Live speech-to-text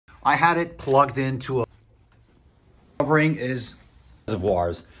I had it plugged into a covering is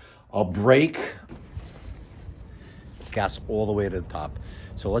reservoirs, a brake, gas all the way to the top.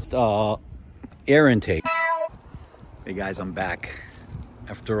 So let's air intake. Hey guys, I'm back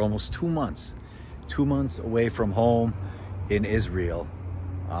after almost 2 months. 2 months away from home in Israel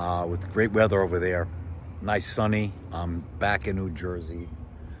with great weather over there. Nice sunny. I'm back in New Jersey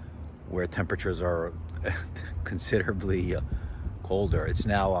where temperatures are considerably colder. It's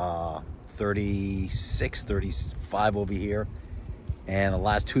now 36, 35 over here. And the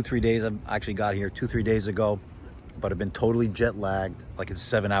last 2-3 days, I've actually got here 2-3 days ago, but I've been totally jet lagged. Like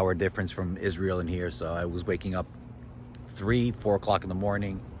it's a 7-hour difference from Israel and here. So I was waking up 3-4 o'clock in the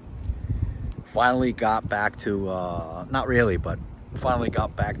morning. Finally got back to, not really, but finally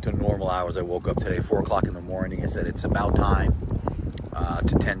got back to normal hours. I woke up today 4 o'clock in the morning. I said it's about time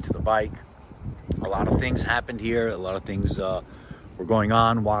to tend to the bike. A lot of things happened here. A lot of things were going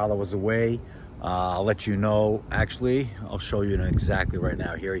on while I was away. I'll let you know. Actually, I'll show you exactly right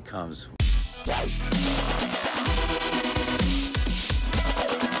now. Here he comes.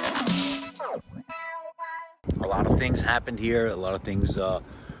 A lot of things happened here. A lot of things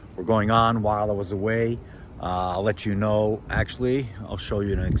were going on while I was away. I'll let you know. Actually, I'll show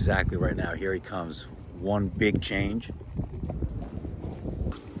you exactly right now. Here he comes. One big change.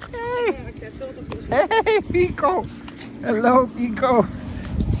 Hey, hey, Pico. Hello, Pico.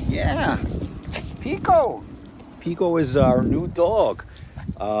 Yeah, Pico. Pico is our new dog.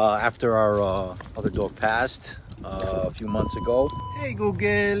 After our other dog passed a few months ago. Hey,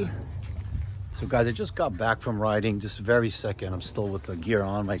 Google. So guys, I just got back from riding. Just a very second. I'm still with the gear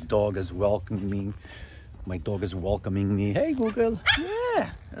on. My dog is welcoming me. My dog is welcoming me. Hey, Google.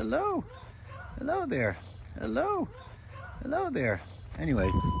 Yeah. Hello. Hello there. Hello. Hello there. Anyway,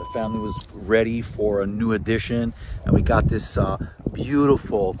 the family was ready for a new addition, and we got this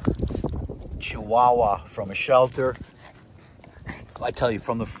beautiful Chihuahua from a shelter. I tell you,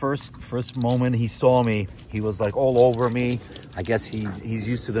 from the first moment he saw me, he was like all over me. I guess he's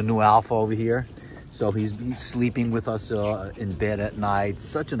used to the new alpha over here, so he's sleeping with us in bed at night.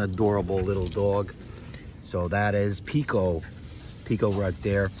 Such an adorable little dog. So that is Pico. Pico right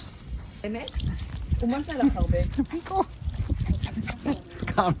there. Pico.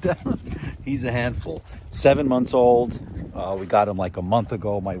 Calm down. He's a handful. 7 months old. We got him like a month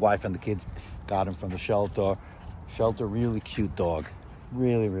ago. My wife and the kids got him from the shelter. Really cute dog.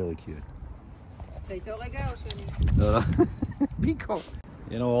 Really, really cute. Pico.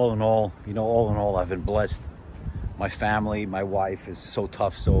 All in all, I've been blessed. My family, my wife is so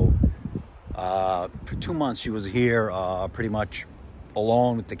tough. So for 2 months, she was here pretty much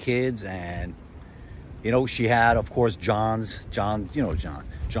alone with the kids, and she had, of course, John's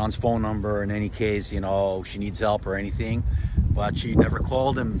phone number in any case, she needs help or anything, but she never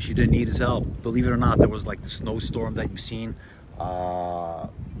called him. She didn't need his help. Believe it or not, there was like the snowstorm that you've seen,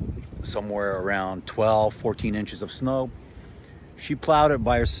 somewhere around 12-14 inches of snow. She plowed it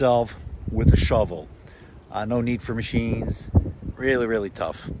by herself with a shovel. No need for machines. Really, really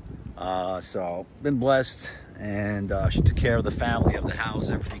tough. So been blessed, and she took care of the family, of the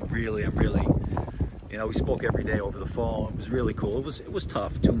house, everything. Really, I'm really, we spoke every day over the phone. It was really cool. It was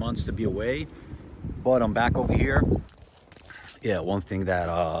tough, 2 months to be away, but I'm back over here. Yeah, one thing that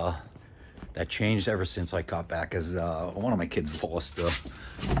that changed ever since I got back is one of my kids lost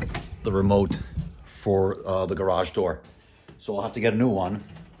the remote for the garage door, so I'll have to get a new one.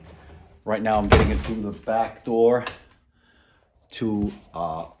 Right now I'm getting it through the back door to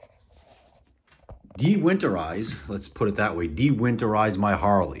de-winterize, let's put it that way, de-winterize my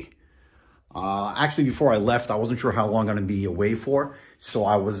Harley. Actually, before I left, I wasn't sure how long I'm going to be away for, so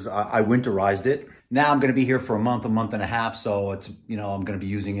I winterized it. Now I'm going to be here for a month and a half, so it's, I'm going to be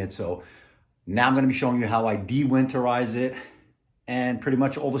using it. So now I'm going to be showing you how I de-winterize it, and pretty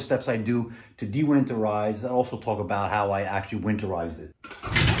much all the steps I do to de-winterize. I also talk about how I actually winterized it.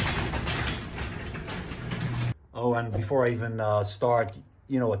 Oh, and before I even start,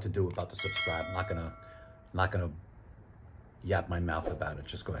 you know what to do about the subscribe. I'm not gonna yap my mouth about it.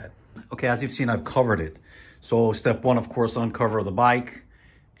 Just go ahead. Okay, as you've seen, I've covered it. So step one, of course, uncover the bike.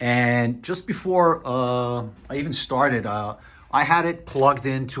 And just before I even started, I had it plugged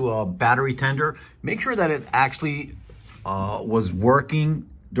into a battery tender. Make sure that it actually was working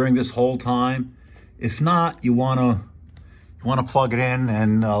during this whole time. If not, you wanna plug it in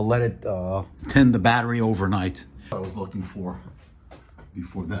and let it tend the battery overnight. I was looking for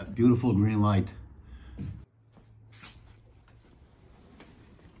before that beautiful green light.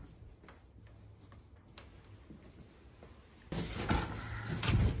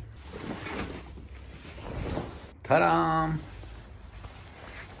 Ta-da!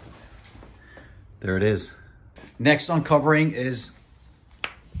 There it is. Next uncovering is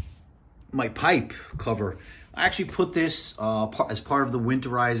my pipe cover. I actually put this as part of the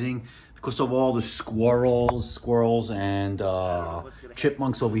winterizing because of all the squirrels and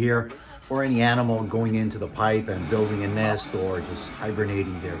chipmunks over here, or any animal going into the pipe and building a nest or just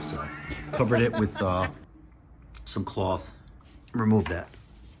hibernating there. So covered it with some cloth. Remove that.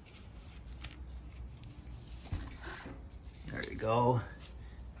 There you go.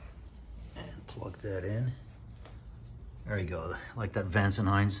 And plug that in. There you go, like that Vance &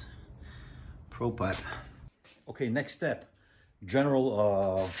 Hines Pro pipe. Okay, next step,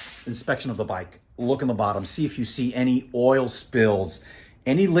 general inspection of the bike. Look in the bottom, see if you see any oil spills,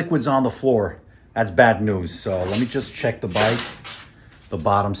 any liquids on the floor. That's bad news. So let me just check the bike, the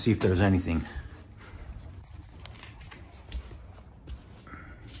bottom, see if there's anything.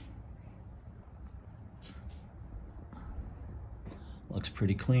 Looks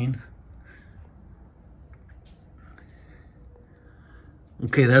pretty clean.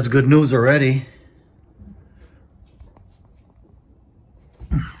 Okay, that's good news already.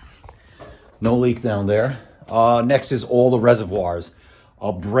 No leak down there. Next is all the reservoirs.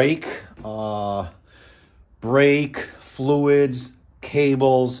 Brake fluids,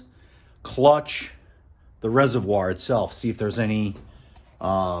 cables, clutch, the reservoir itself. See if there's any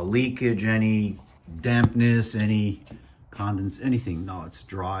leakage, any dampness, any condensation, anything. No, it's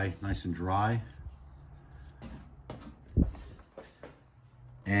dry, nice and dry.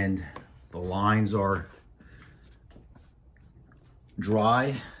 And the lines are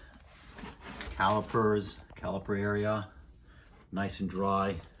dry. Caliper area, nice and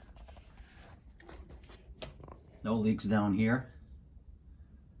dry. No leaks down here.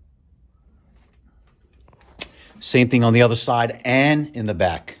 Same thing on the other side and in the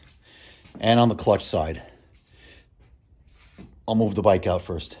back and on the clutch side. I'll move the bike out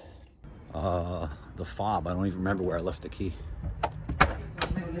first. The fob, I don't even remember where I left the key.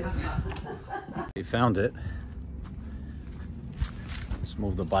 We found it. Let's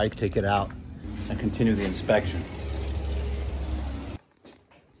move the bike, take it out, and continue the inspection.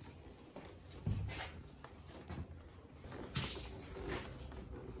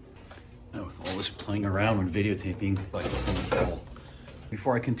 Now with all this playing around and videotaping, the bike is going to fall.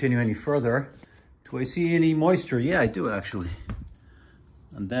 Before I continue any further, do I see any moisture? Yeah, I do actually.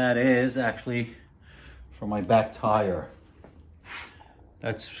 And that is actually from my back tire.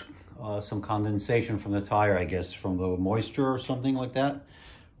 That's some condensation from the tire, I guess, from the moisture or something like that.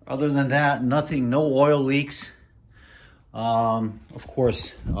 Other than that, nothing, no oil leaks. Of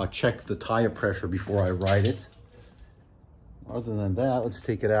course, check the tire pressure before I ride it. Other than that, let's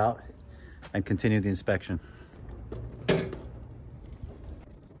take it out and continue the inspection.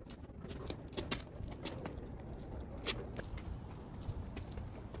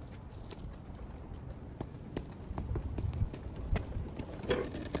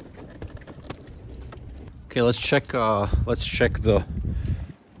 Okay, let's check the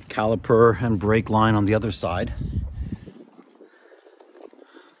caliper and brake line on the other side.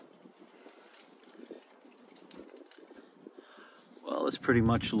 Well, this pretty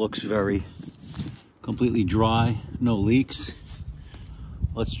much looks very completely dry, no leaks.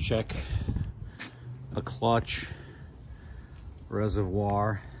 Let's check the clutch,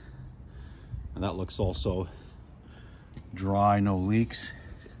 reservoir, and that looks also dry, no leaks.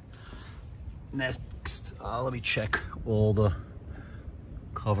 Next, let me check all the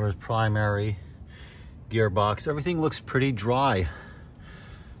covers, primary, gearbox. Everything looks pretty dry.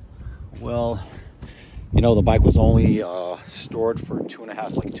 Well, you know, the bike was only stored for two and a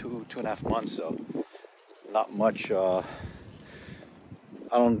half months, so not much. Not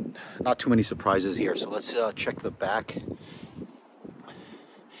too many surprises here. So let's check the back.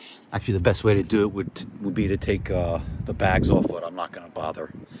 Actually, the best way to do it would be to take the bags off, but I'm not going to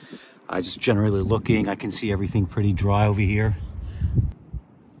bother. I just generally looking, I can see everything pretty dry over here.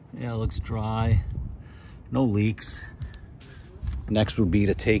 Yeah, it looks dry. No leaks. Next would be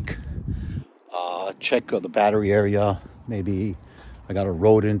to take, check the battery area. Maybe I got a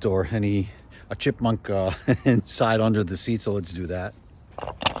rodent or a chipmunk inside under the seat, so let's do that.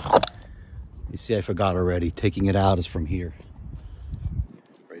 You see, I forgot already. Taking it out is from here.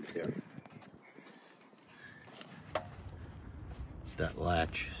 Right there. It's that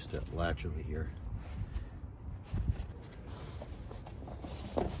latch. It's that latch over here.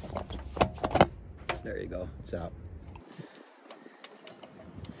 There you go. It's out.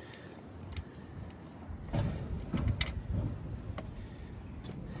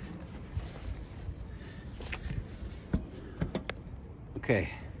 Okay.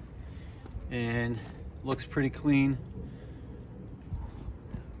 And looks pretty clean.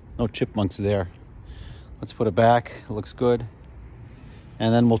 No chipmunks there. Let's put it back. It looks good.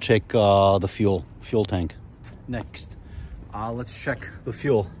 And then we'll check the fuel tank. Next, let's check the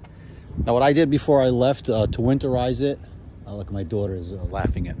fuel. Now, what I did before I left to winterize it, look, my daughter is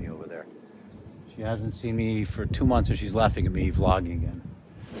laughing at me over there. She hasn't seen me for 2 months, and she's laughing at me vlogging again.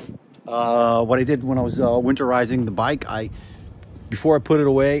 What I did when I was winterizing the bike, before I put it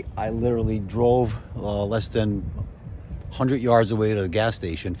away, I literally drove less than 100 yards away to the gas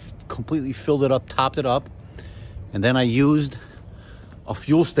station, completely filled it up, topped it up, and then I used a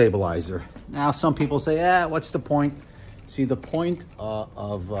fuel stabilizer. Now, some people say, what's the point? See, the point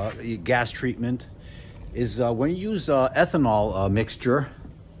of gas treatment is when you use ethanol mixture,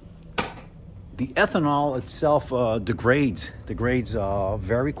 the ethanol itself degrades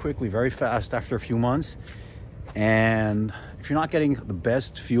very quickly, very fast after a few months. And if you're not getting the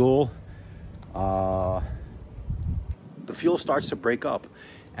best fuel, the fuel starts to break up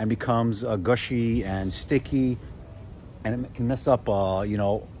and becomes gushy and sticky, and it can mess up, you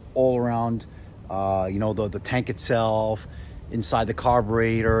know, all around, you know, the tank itself, inside the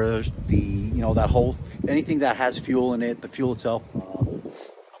carburetor, you know, that whole, anything that has fuel in it, the fuel itself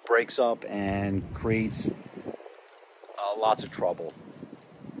breaks up and creates lots of trouble.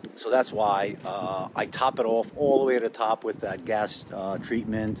 So that's why I top it off all the way to the top with that gas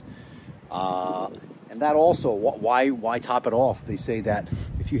treatment. And that also, why top it off? They say that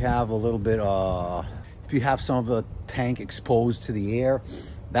if you have a little bit, if you have some of the tank exposed to the air,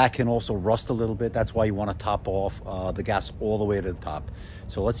 that can also rust a little bit. That's why you want to top off the gas all the way to the top.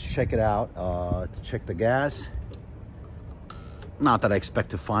 So let's check it out, check the gas. Not that I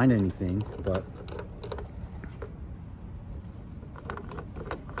expect to find anything, but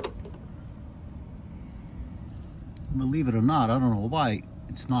believe it or not, I don't know why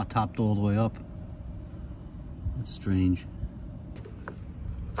it's not topped all the way up. That's strange.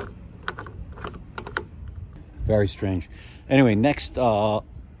 Very strange. Anyway, next,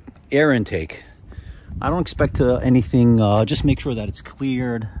 air intake. I don't expect anything, just make sure that it's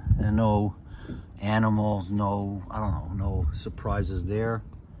cleared and no animals, no, I don't know, no surprises there.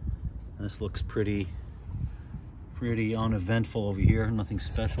 This looks pretty uneventful over here, nothing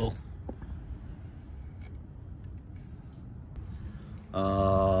special.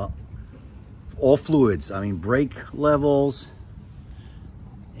 All fluids, I mean, brake levels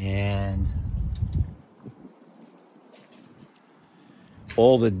and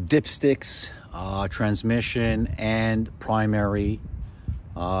all the dipsticks, transmission and primary,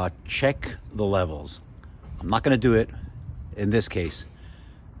 check the levels. I'm not going to do it in this case.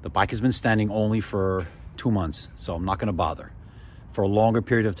 The bike has been standing only for 2 months, so I'm not going to bother. For a longer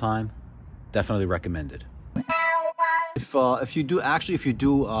period of time, definitely recommended. If you do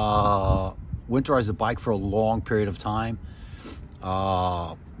winterize the bike for a long period of time,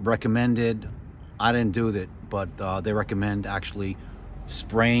 recommended. I didn't do that, but they recommend actually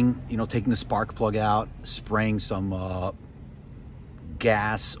spraying, you know, taking the spark plug out, spraying some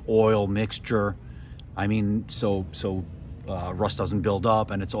gas oil mixture. I mean, so rust doesn't build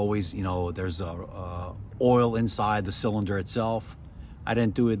up, and it's always, you know, there's oil inside the cylinder itself. I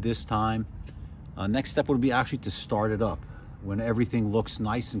didn't do it this time. Next step would be actually to start it up. When everything looks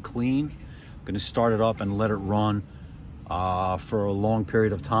nice and clean, I'm going to start it up and let it run for a long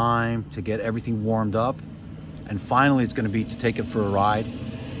period of time to get everything warmed up. And finally, it's going to be to take it for a ride.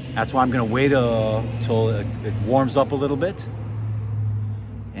 That's why I'm going to wait till it warms up a little bit.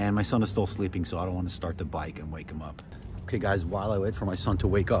 And my son is still sleeping, so I don't want to start the bike and wake him up. Okay, guys, while I wait for my son to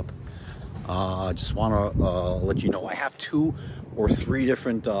wake up, I just want to let you know I have 2 or 3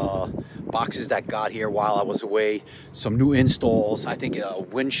 different boxes that got here while I was away. Some new installs, I think a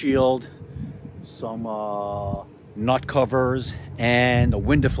windshield, some nut covers, and a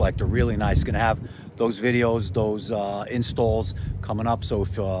wind deflector. Really nice. Gonna have those videos, those installs coming up. So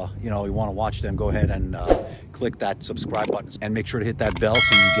if you know, you want to watch them, go ahead and click that subscribe button and make sure to hit that bell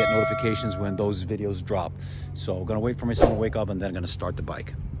so you get notifications when those videos drop. So I'm gonna wait for my son to wake up and then I'm gonna start the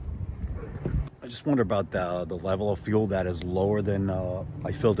bike. I just wonder about the level of fuel that is lower than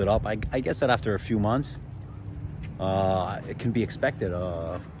I filled it up. I guess that after a few months, it can be expected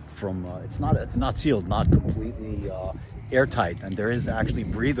from, it's not sealed, not completely airtight, and there is actually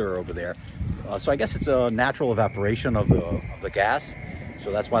breather over there. So I guess it's a natural evaporation of the gas.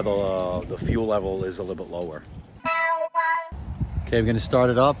 So that's why the fuel level is a little bit lower. Okay, we're gonna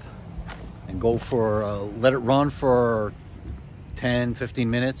start it up and go for, let it run for 10, 15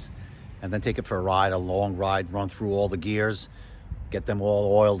 minutes. And then take it for a ride, a long ride, run through all the gears, get them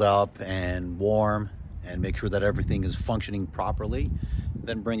all oiled up and warm, and make sure that everything is functioning properly.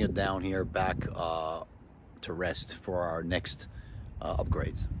 Then bring it down here back to rest for our next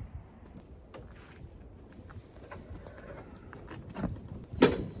upgrades.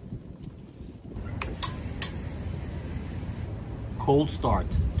 cold start,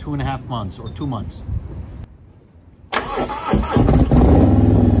 2.5 months or 2 months.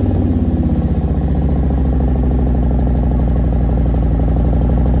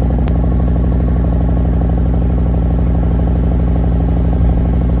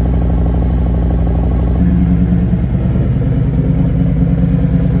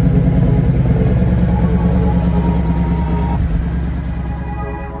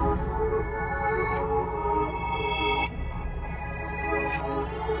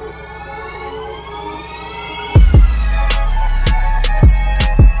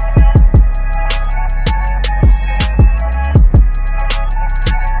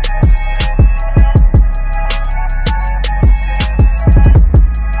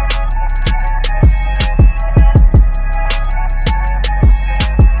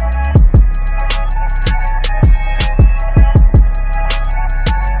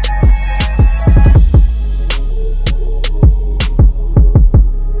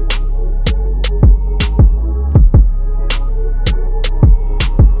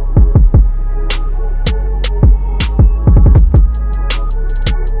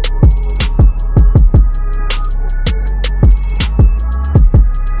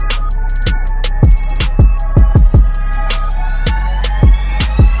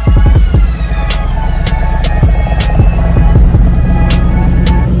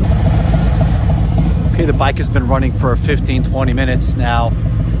 The bike has been running for 15-20 minutes now.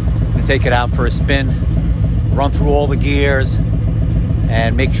 I'm gonna take it out for a spin, run through all the gears,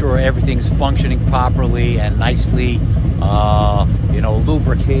 and make sure everything's functioning properly and nicely, you know,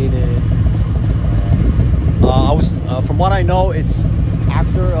 lubricated. From what I know, it's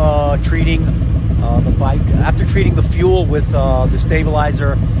after treating the bike, after treating the fuel with the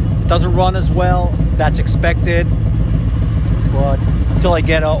stabilizer, it doesn't run as well. That's expected, but until I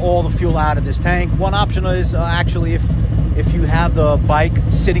get all the fuel out of this tank. One option is actually if you have the bike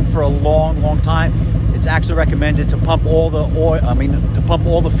sitting for a long time, it's actually recommended to pump all the oil, to pump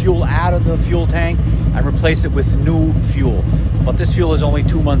all the fuel out of the fuel tank and replace it with new fuel. But this fuel is only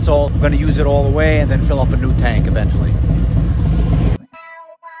 2 months old. I'm going to use it all the way and then fill up a new tank eventually.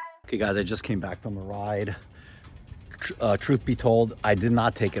 Okay guys, I just came back from a ride. Truth be told, I did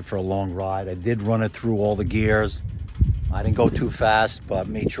not take it for a long ride. I did run it through all the gears. I didn't go too fast, but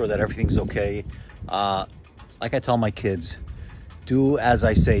made sure that everything's okay. Like I tell my kids, do as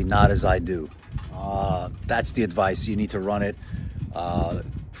I say, not as I do. That's the advice. You need to run it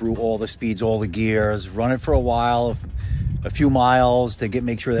through all the speeds, all the gears. Run it for a while, a few miles to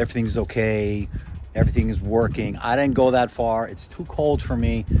make sure that everything's okay, everything is working. I didn't go that far. It's too cold for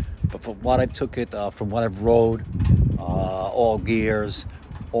me. But from what I took it, from what I've rode, all gears,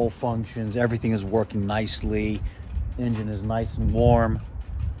 all functions, everything is working nicely. Engine is nice and warm,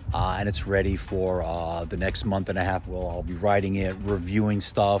 and it's ready for the next month and a half. Well, I'll be riding it, reviewing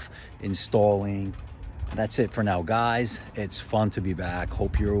stuff, installing. And that's it for now, guys. It's fun to be back.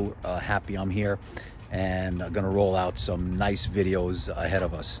 Hope you're happy I'm here, and I'm gonna roll out some nice videos ahead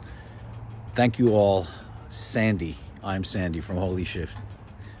of us. Thank you all. Sandy. I'm Sandy from Holy Shift.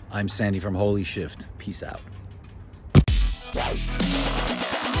 I'm Sandy from Holy Shift. Peace out.